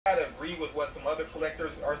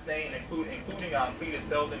completed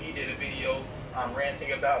SELDIN. He did a video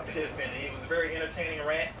ranting about this, and it was a very entertaining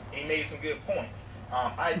rant. He made some good points.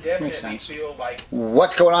 I definitely feel like...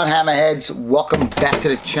 What's going on, Hammerheads? Welcome back to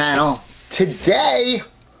the channel. Today,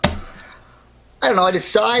 I don't know, I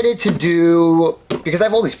decided to do, because I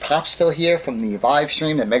have all these pops still here from the live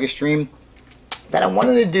stream, the mega stream, that I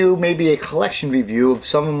wanted to do maybe a collection review of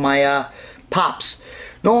some of my pops.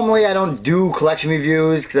 Normally I don't do collection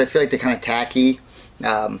reviews because I feel like they're kind of tacky.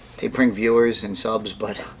 They bring viewers and subs,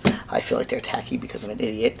 but I feel like they're tacky because I'm an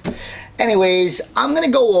idiot. Anyways, I'm going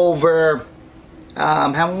to go over, how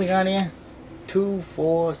many we got here? 2,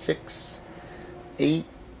 4, 6, 8,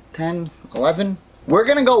 10, 11. We're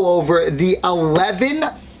going to go over the 11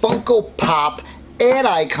 Funko Pop ad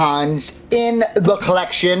icons in the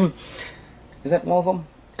collection. Is that all of them?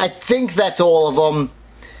 I think that's all of them.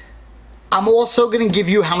 I'm also going to give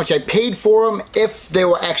you how much I paid for them, if they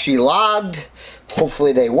were actually logged.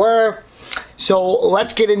 Hopefully they were. So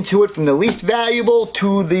let's get into it from the least valuable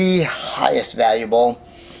to the highest valuable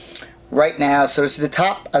right now. So this is the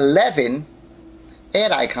top 11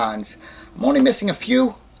 ad icons. I'm only missing a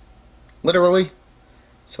few, literally.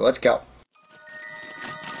 So let's go.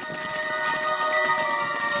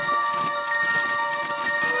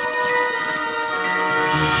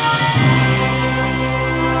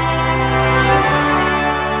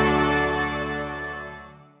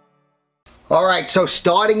 Alright, so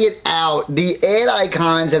starting it out, the ad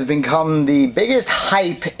icons have become the biggest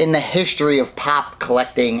hype in the history of pop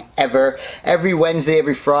collecting ever. Every Wednesday,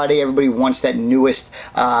 every Friday, everybody wants that newest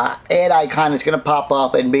ad icon that's going to pop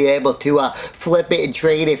up and be able to flip it and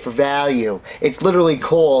trade it for value. It's literally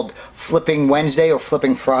called Flipping Wednesday or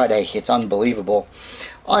Flipping Friday. It's unbelievable.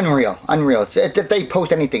 Unreal, unreal. If they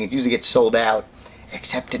post anything, it usually gets sold out.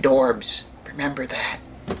 Except Adorbs. Remember that.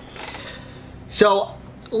 So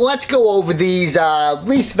let's go over these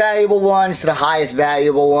least valuable ones to the highest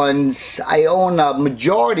valuable ones. I own a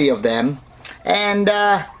majority of them, and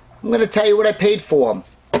I'm going to tell you what I paid for them.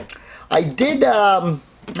 I did,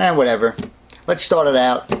 whatever. Let's start it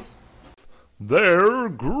out. They're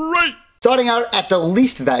great! Starting out at the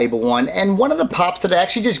least valuable one, and one of the pops that I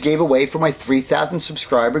actually just gave away for my 3,000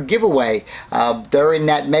 subscriber giveaway. During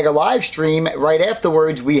that mega live stream, right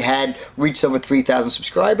afterwards, we had reached over 3,000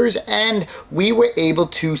 subscribers, and we were able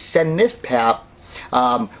to send this pop.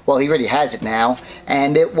 Well, he already has it now,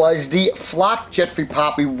 and it was the Flock Jet-Free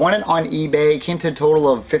Pop. We won it on eBay. It came to a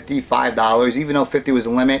total of $55, even though 50 was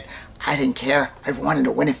the limit. I didn't care. I wanted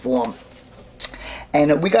to win it for him.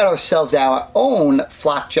 And we got ourselves our own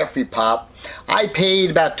Flock Jet-Free Pop. I paid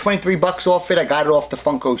about 23 bucks off it. I got it off the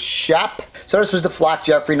Funko shop. So this was the Flock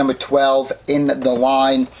Jet-Free number 12 in the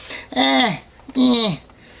line. I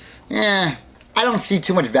don't see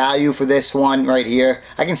too much value for this one right here.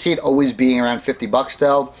 I can see it always being around 50 bucks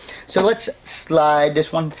though. So let's slide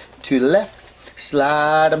this one to the left,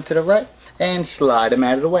 slide them to the right, and slide them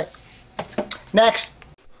out of the way. Next.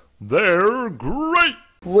 They're great!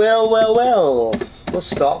 Well, well, well. We'll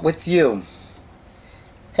start with you.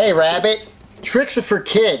 Hey, Rabbit. Tricks are for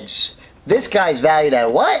kids. This guy's valued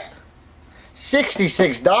at what?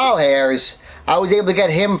 66 doll hairs. I was able to get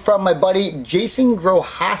him from my buddy Jason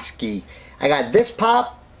Grohosky. I got this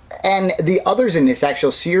pop and the others in this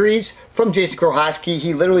actual series from Jason Grohosky.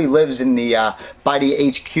 He literally lives in the by the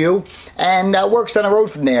HQ and works down the road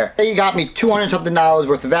from there. He got me $200 something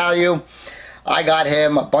worth of value. I got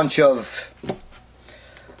him a bunch of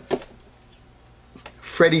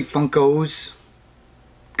Freddy Funkos,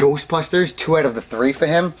 Ghostbusters, 2 out of the 3 for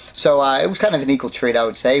him. So it was kind of an equal trade, I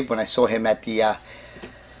would say, when I saw him at the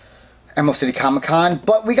Emerald City Comic Con.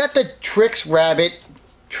 But we got the Tricks Rabbit.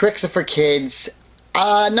 Tricks are for kids.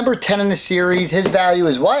 Number 10 in the series. His value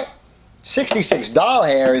is what? 66 doll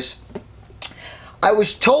hairs. I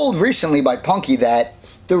was told recently by Punky that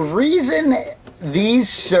the reason these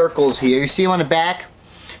circles here, you see them on the back?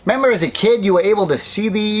 Remember as a kid you were able to see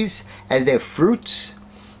these as their fruits?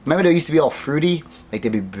 Remember they used to be all fruity? Like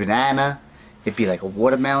there'd be banana, it'd be like a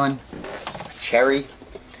watermelon, a cherry.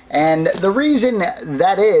 And the reason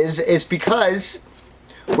that is because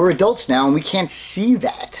we're adults now and we can't see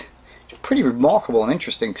that. It's pretty remarkable and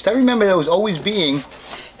interesting because I remember those always being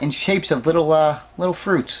in shapes of little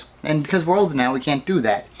fruits. And because we're older now we can't do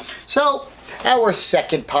that. So our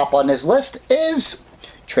second pop on this list is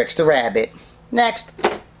Tricks the Rabbit. Next.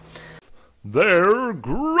 They're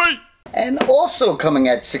great! And also coming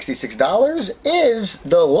at $66 is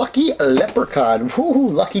the Lucky Leprechaun.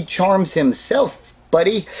 Woohoo, Lucky Charms himself,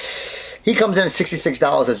 buddy. He comes in at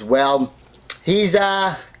 $66 as well. He's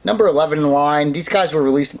number 11 in line. These guys were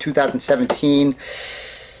released in 2017.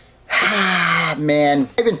 Man,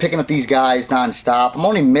 I've been picking up these guys non-stop. I'm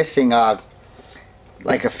only missing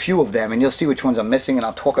like a few of them, and you'll see which ones I'm missing, and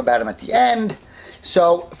I'll talk about them at the end.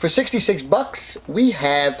 So for 66 bucks, we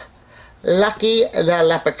have Lucky the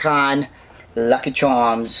Leprechaun, Lucky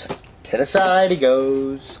Charms. To the side he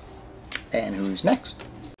goes. And who's next?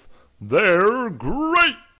 They're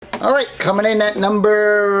great! Alright, coming in at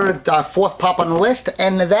number, fourth pop on the list,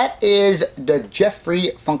 and that is the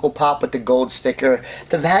Jeffrey Funko Pop with the gold sticker.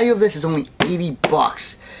 The value of this is only 80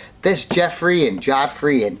 bucks. This Jeffrey and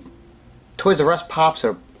Godfrey and Toys R Us Pops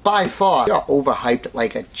are by far, they are overhyped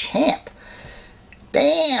like a champ.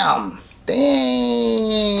 Damn!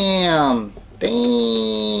 Damn!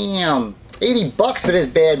 Damn! 80 bucks for this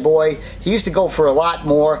bad boy. He used to go for a lot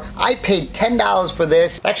more. I paid $10 for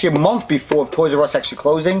this. Actually a month before Toys R Us actually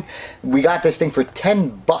closing. We got this thing for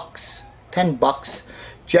 10 bucks. 10 bucks.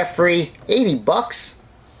 Jeffrey, 80 bucks.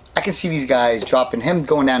 I can see these guys dropping him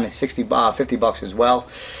going down to 50 bucks as well.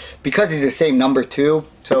 Because he's the same number too.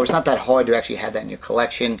 So it's not that hard to actually have that in your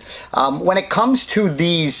collection. When it comes to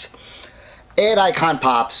these ad icon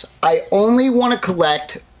pops, I only want to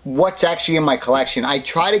collect what's actually in my collection. I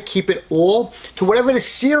try to keep it all to whatever the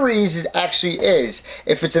series actually is.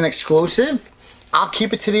 If it's an exclusive, I'll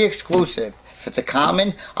keep it to the exclusive. If it's a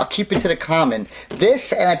common, I'll keep it to the common.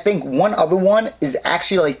 This, and I think one other one, is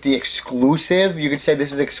actually like the exclusive. You could say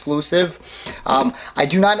this is exclusive. I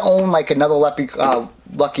do not own like another the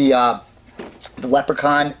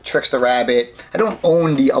Leprechaun, Trickster Rabbit. I don't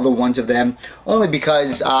own the other ones of them, only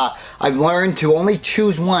because I've learned to only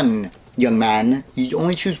choose one. Young man, you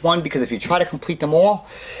only choose one, because if you try to complete them all,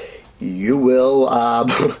 you will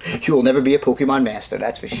you will never be a Pokemon master,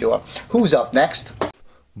 that's for sure. Who's up next?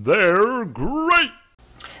 They're great!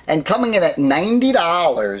 And coming in at $90,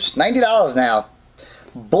 $90 now,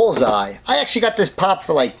 Bullseye. I actually got this pop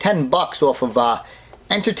for like 10 bucks off of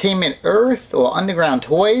Entertainment Earth or Underground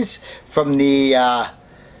Toys from the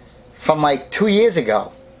from like 2 years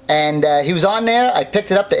ago. And he was on there. I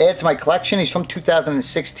picked it up to add to my collection. He's from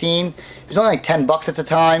 2016. He was only like 10 bucks at the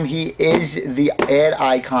time. He is the ad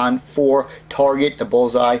icon for Target, the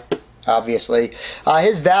Bullseye, obviously.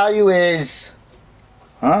 His value is,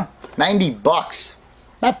 90 bucks.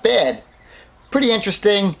 Not bad. Pretty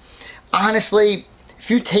interesting. Honestly,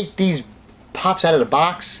 if you take these pops out of the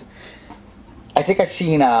box, I think I've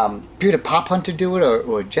seen Bearded Pop Hunter do it,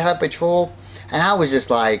 or Jedi Patrol, and I was just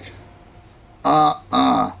like,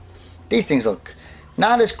 these things look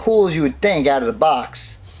not as cool as you would think out of the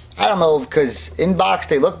box. I don't know if because in box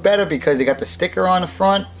they look better because they got the sticker on the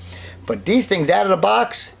front, but these things out of the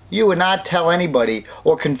box, you would not tell anybody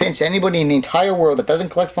or convince anybody in the entire world that doesn't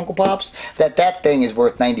collect Funko Pops that that thing is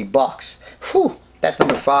worth 90 bucks. Whew, that's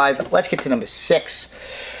number 5. Let's get to number 6.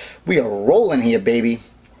 We are rolling here, baby.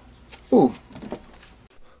 Ooh.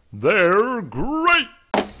 They're great!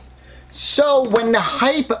 So when the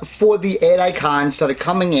hype for the ad icons started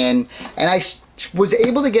coming in, and I was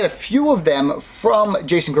able to get a few of them from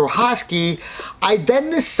Jason Grohowski, I then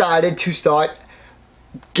decided to start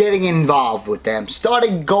getting involved with them.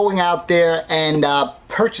 Started going out there and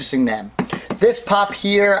purchasing them. This pop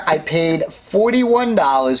here, I paid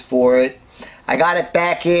 $41 for it. I got it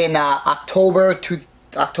back in October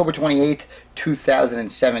 28th,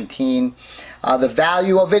 2017. The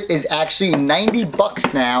value of it is actually 90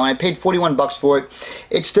 bucks now, and I paid 41 bucks for it.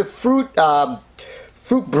 It's the Fruit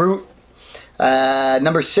Brute,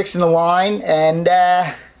 number 6 in the line, and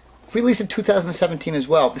released in 2017 as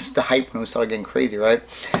well. This is the hype when it started getting crazy, right?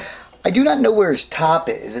 I do not know where his top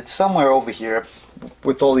is. It's somewhere over here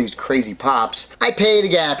with all these crazy pops. I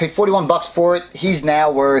paid 41 bucks for it. He's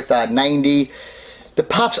now worth 90. The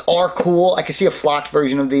pops are cool. I can see a flocked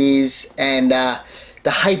version of these, and the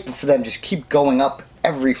hype for them just keep going up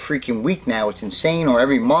every freaking week now. It's insane. Or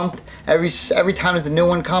every month. Every time there's a new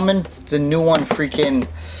one coming, there's a new one freaking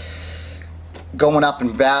going up in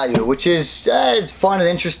value, which is it's fun and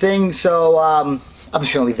interesting. So I'm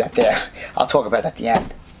just gonna leave that there. I'll talk about it at the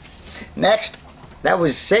end. Next, that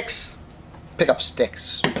was 6. Pick up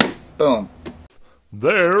sticks. Boom.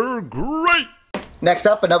 They're great! Next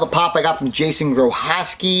up, another pop I got from Jason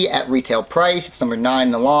Grohowski at retail price. It's number 9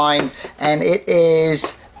 in the line, and it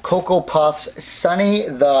is Cocoa Puffs Sunny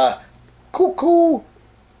the Cuckoo.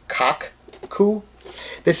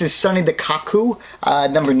 This is Sunny the Cuckoo,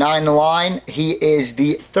 number 9 in the line. He is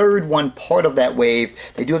the third one part of that wave.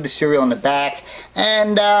 They do have the cereal on the back,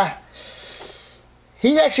 and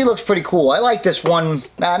he actually looks pretty cool. I like this one,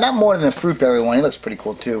 not more than the Fruit Berry one. He looks pretty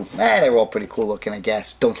cool too. They were all pretty cool looking, I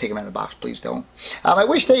guess. Don't take them out of the box, please don't. I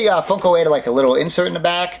wish they Funko added like a little insert in the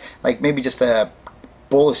back, like maybe just a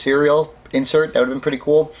bowl of cereal insert. That would have been pretty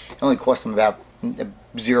cool. It only cost them about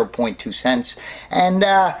 0.2 cents. And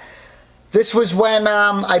This was when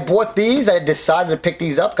I bought these. I decided to pick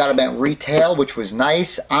these up. Got them at retail, which was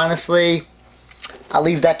nice. Honestly, I'll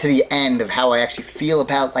leave that to the end of how I actually feel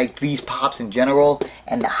about like these pops in general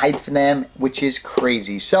and the hype for them, which is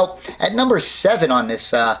crazy. So at number 7 on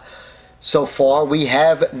this so far, we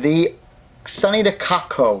have the Sunny the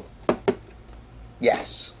Coco.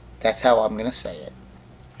 Yes, that's how I'm going to say it.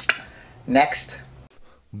 Next.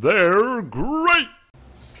 They're great!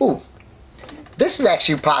 Ooh. This is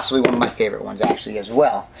actually possibly one of my favorite ones actually as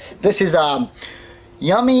well. This is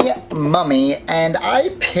Yummy Mummy, and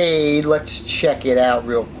I paid, let's check it out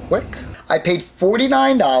real quick. I paid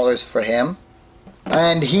 $49 for him,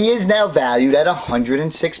 and he is now valued at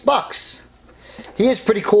 $106. He is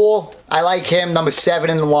pretty cool. I like him, number 7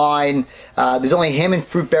 in the line. There's only him and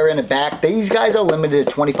Fruitberry in the back. These guys are limited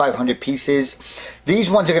to 2,500 pieces. These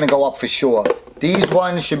ones are going to go up for sure. These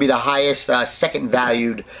ones should be the highest, second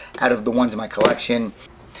valued out of the ones in my collection.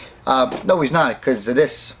 No, he's not, because of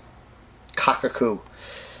this cockapoo,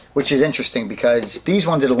 which is interesting because these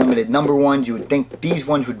ones are the limited number ones. You would think these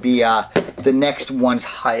ones would be the next ones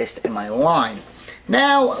highest in my line.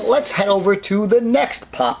 Now, let's head over to the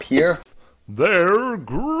next pop here. They're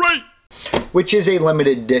great! Which is a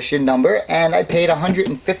limited edition number, and I paid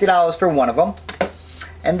 $150 for one of them.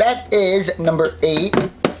 And that is number 8,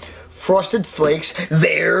 Frosted Flakes.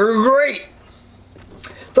 They're great!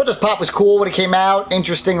 Thought this pop was cool when it came out,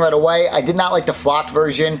 interesting right away. I did not like the flocked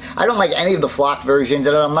version. I don't like any of the flocked versions,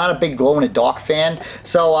 and I'm not a big glow-in-the-dark fan.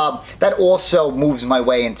 So that also moves my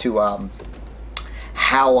way into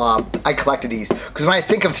how I collected these. Because when I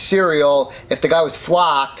think of cereal, if the guy was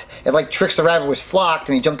flocked, if like Trix the Rabbit was flocked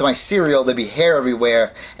and he jumped to my cereal, there'd be hair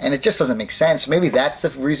everywhere, and it just doesn't make sense. Maybe that's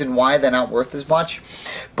the reason why they're not worth as much.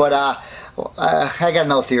 But I got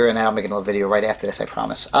another theory, and I'll make another video right after this, I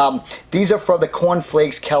promise. These are for the Corn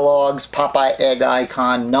Flakes Kellogg's Popeye Egg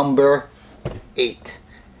Icon number 8.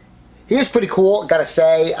 He was pretty cool, gotta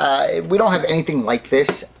say. We don't have anything like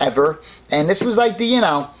this ever, and this was like the, you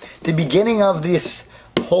know, the beginning of this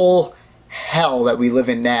whole hell that we live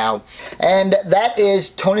in now. And that is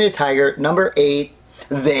Tony the Tiger, number 8.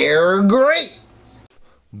 They're great!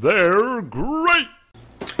 They're great!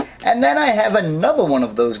 And then I have another one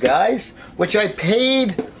of those guys, which I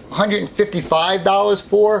paid $155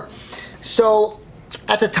 for. So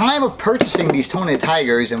at the time of purchasing these Tony the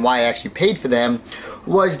Tigers, and why I actually paid for them,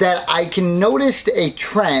 was that I can notice a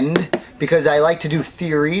trend, because I like to do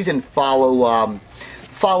theories and follow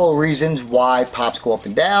reasons why pops go up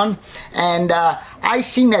and down. And I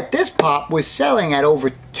seen that this pop was selling at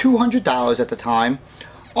over $200 at the time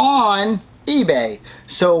on eBay.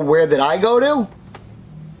 So where did I go to?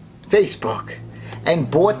 Facebook, and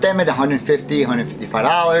bought them at $150,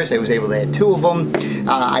 $155. I was able to add 2 of them.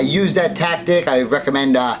 I used that tactic. I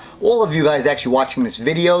recommend all of you guys actually watching this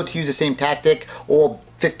video to use the same tactic, all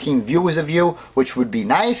 15 viewers of you, which would be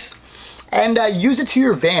nice, and use it to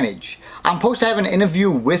your advantage. I'm supposed to have an interview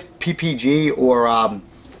with PPG or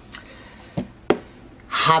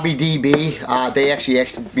HobbyDB. They actually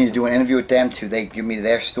asked me to do an interview with them to give me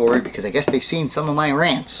their story, because I guess they've seen some of my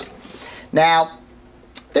rants. Now,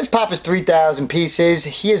 this pop is 3,000 pieces.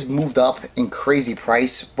 He has moved up in crazy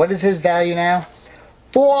price. What is his value now?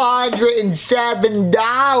 $407.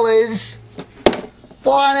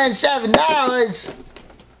 $407.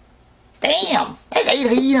 Damn, that's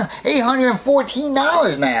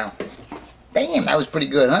 $814 now. Damn, that was pretty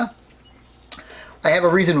good, huh? I have a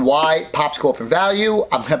reason why pops go up in value.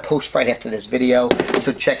 I'm going to post right after this video,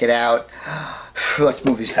 so check it out. Let's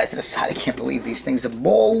move these guys to the side. I can't believe these things are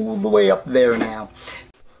all the way up there now.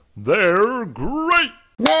 They're great!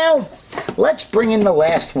 Now, let's bring in the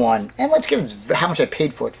last one. And let's get how much I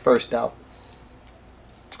paid for it first, though.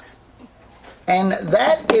 And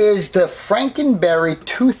that is the Frankenberry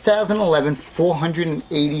 2011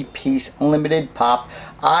 480 piece limited pop.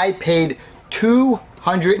 I paid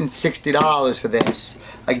 $260 for this.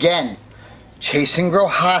 Again, Jason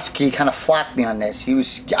Grohosky kind of flacked me on this. He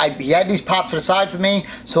had these pops aside for me,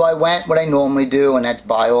 so I went what I normally do, and that's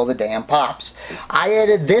buy all the damn pops. I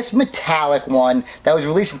added this metallic one that was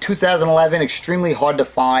released in 2011, extremely hard to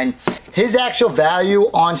find. His actual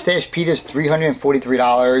value on Stash Pete is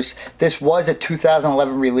 $343. This was a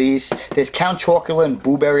 2011 release. There's Count Chocula and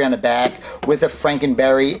Blueberry on the back with a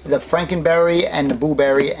Frankenberry. The Frankenberry and the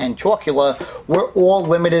Blueberry and Chocula were all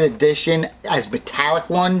limited edition as metallic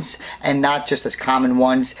ones and not just as common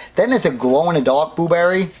ones. Then there's a glow-in-the-dark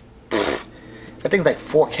Blueberry. That thing's like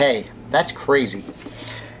 4K. That's crazy.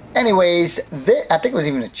 Anyways, I think it was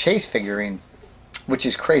even a Chase figurine, which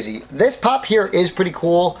is crazy. This pop here is pretty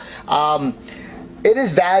cool. It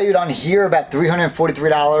is valued on here about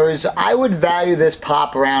 $343. I would value this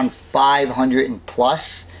pop around $500 and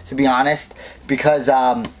plus, to be honest, because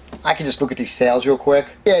I can just look at these sales real quick.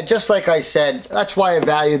 Yeah, just like I said, that's why I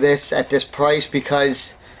value this at this price,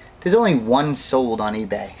 because there's only one sold on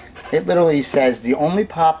eBay. It literally says the only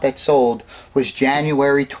pop that sold was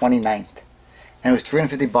January 29th. And it was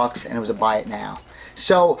 $350 and it was a buy it now.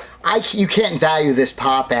 So you can't value this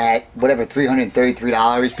pop at whatever,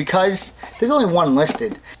 $333 because there's only one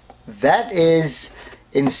listed. That is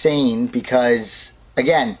insane because,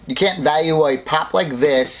 again, you can't value a pop like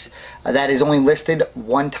this that is only listed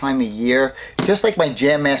one time a year. Just like my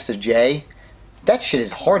Jam Master J, that shit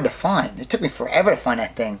is hard to find. It took me forever to find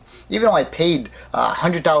that thing. Even though I paid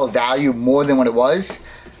 $100 value more than what it was,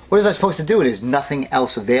 what was I supposed to do? There's nothing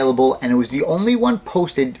else available, and it was the only one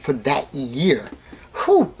posted for that year.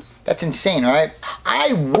 Whew, that's insane, alright?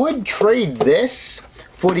 I would trade this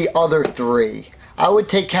for the other three. I would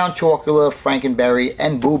take Count Chocula, Frankenberry,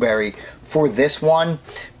 and Blueberry for this one.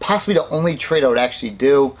 Possibly the only trade I would actually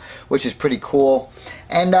do, which is pretty cool.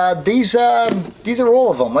 And these are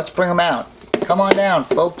all of them. Let's bring them out. Come on down,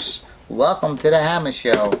 folks. Welcome to the Hammer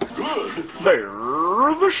Show. Good. They're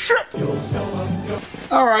the shit.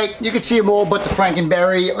 Alright, you can see them all but the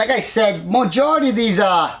Frankenberry. Like I said, majority of these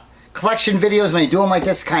collection videos, when you do them like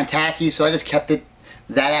this, is kind of tacky, so I just kept it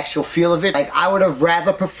that actual feel of it. Like, I would have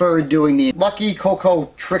rather preferred doing the Lucky,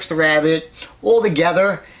 Coco, Trickster Rabbit all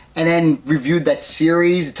together and then reviewed that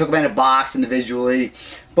series. It took them in a box individually.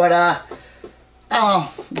 But, I don't know,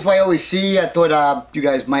 that's what I always see. I thought you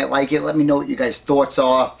guys might like it. Let me know what you guys' thoughts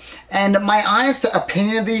are. And my honest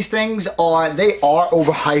opinion of these things are, they are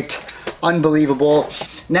overhyped. Unbelievable.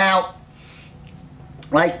 Now,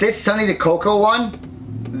 like this Sunny the Coco one,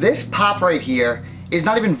 this pop right here is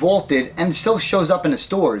not even vaulted and still shows up in the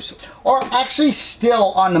stores. Or actually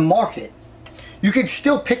still on the market. You can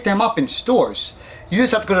still pick them up in stores. You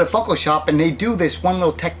just have to go to the Funko shop and they do this one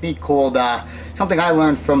little technique called, something I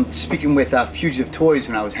learned from speaking with Fugitive Toys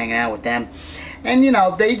when I was hanging out with them. And you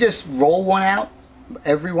know, they just roll one out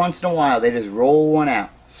every once in a while. They just roll one out.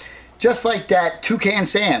 Just like that Toucan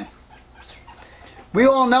Sam. We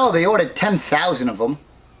all know they ordered 10,000 of them.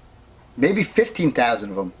 Maybe 15,000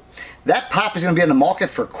 of them. That pop is going to be on the market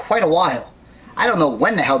for quite a while. I don't know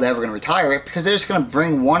when the hell they're ever going to retire it because they're just going to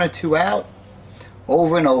bring one or two out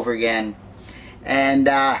over and over again. And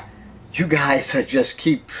you guys just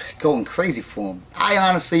keep going crazy for them. I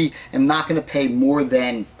honestly am not going to pay more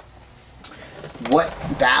than what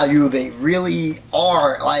value they really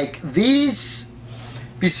are. Like these,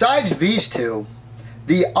 besides these two,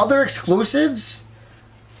 the other exclusives,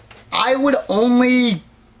 I would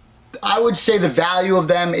say the value of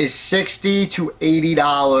them is $60 to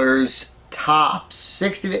 $80 tops.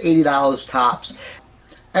 $60 to $80 tops.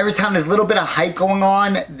 Every time there's a little bit of hype going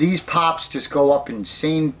on, these pops just go up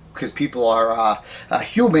insane because people are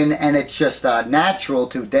human, and it's just natural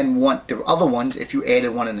to then want the other ones if you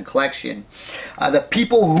added one in the collection. The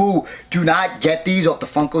people who do not get these off the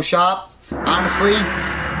Funko shop, honestly,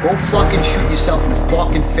 go fucking shoot yourself in the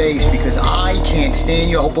fucking face because I can't stand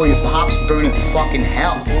you. I hope all your pops burn in fucking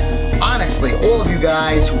hell. Honestly, all of you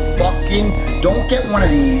guys who fucking don't get one of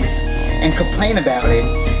these and complain about it,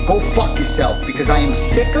 go fuck yourself because I am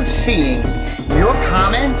sick of seeing your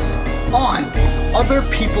comments on other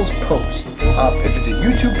people's posts. If it's a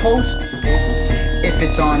YouTube post, if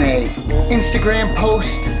it's on a Instagram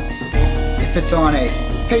post, if it's on a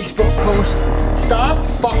Facebook post, stop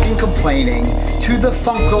fucking complaining to the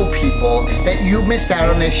Funko people that you missed out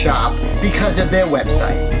on their shop because of their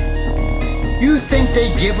website. You think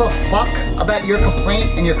they give a fuck about your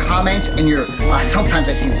complaint and your comments and your, sometimes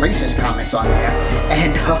I see racist comments on there,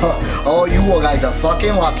 and oh, you all guys are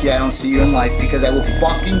fucking lucky I don't see you in life because I will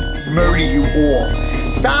fucking murder you all.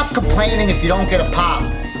 Stop complaining if you don't get a pop.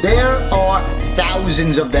 There are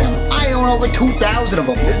thousands of them. I own over 2,000 of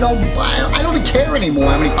them. There's no, I don't even care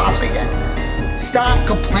anymore how many pops I get. Stop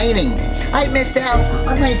complaining. I missed out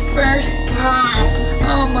on my first pop.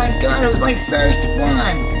 Oh my god, it was my first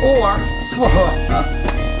one. Or,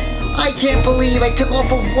 I can't believe I took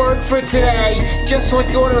off of work for today just so I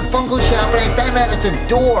could go to the Funko shop and I found out it's a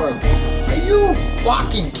door. Are you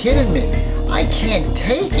fucking kidding me? I can't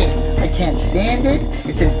take it. I can't stand it.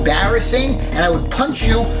 It's embarrassing, and I would punch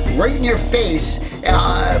you right in your face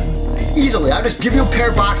easily. I'd just give you a pair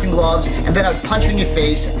of boxing gloves, and then I'd punch you in your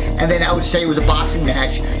face, and then I would say it was a boxing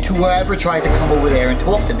match to whoever tried to come over there and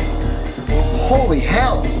talk to me. Holy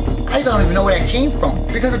hell. I don't even know where that came from,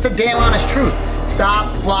 because it's the damn honest truth.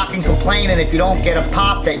 Stop flocking complaining if you don't get a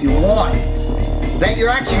pop that you want. that you're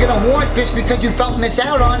actually going to want just because you felt miss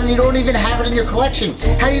out on and you don't even have it in your collection.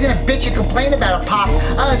 How are you going to bitch and complain about a pop?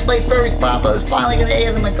 Oh, it's my first pop. I was finally going to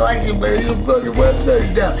add it in my collection, but your fucking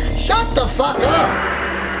website's down. Shut the fuck up.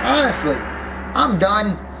 Honestly, I'm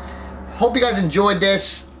done. Hope you guys enjoyed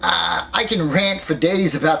this. I can rant for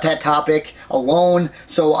days about that topic alone,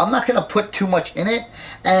 so I'm not going to put too much in it.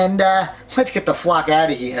 And let's get the flock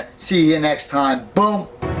out of here. See you next time. Boom.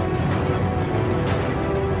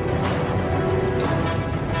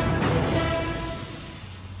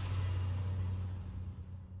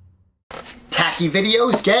 Tacky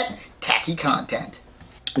videos get tacky content.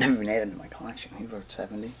 I never even added to my collection. He wrote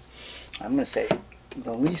 70. I'm going to say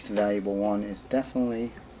the least valuable one is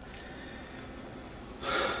definitely...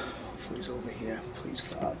 Hopefully he's over here. Please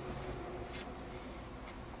God.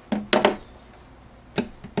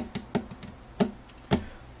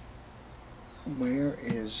 Where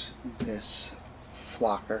is this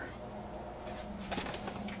flocker?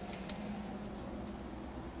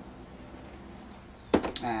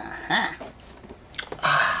 Aha.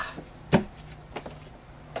 Ah.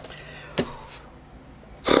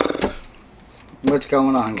 What's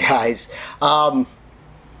going on, guys?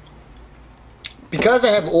 Because I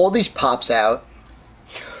have all these pops out,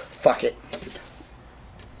 fuck it.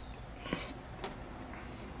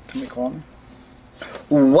 Somebody call me?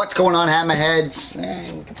 What's going on, hammerheads?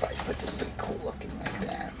 We can probably put this thing cool looking like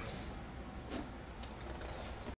that.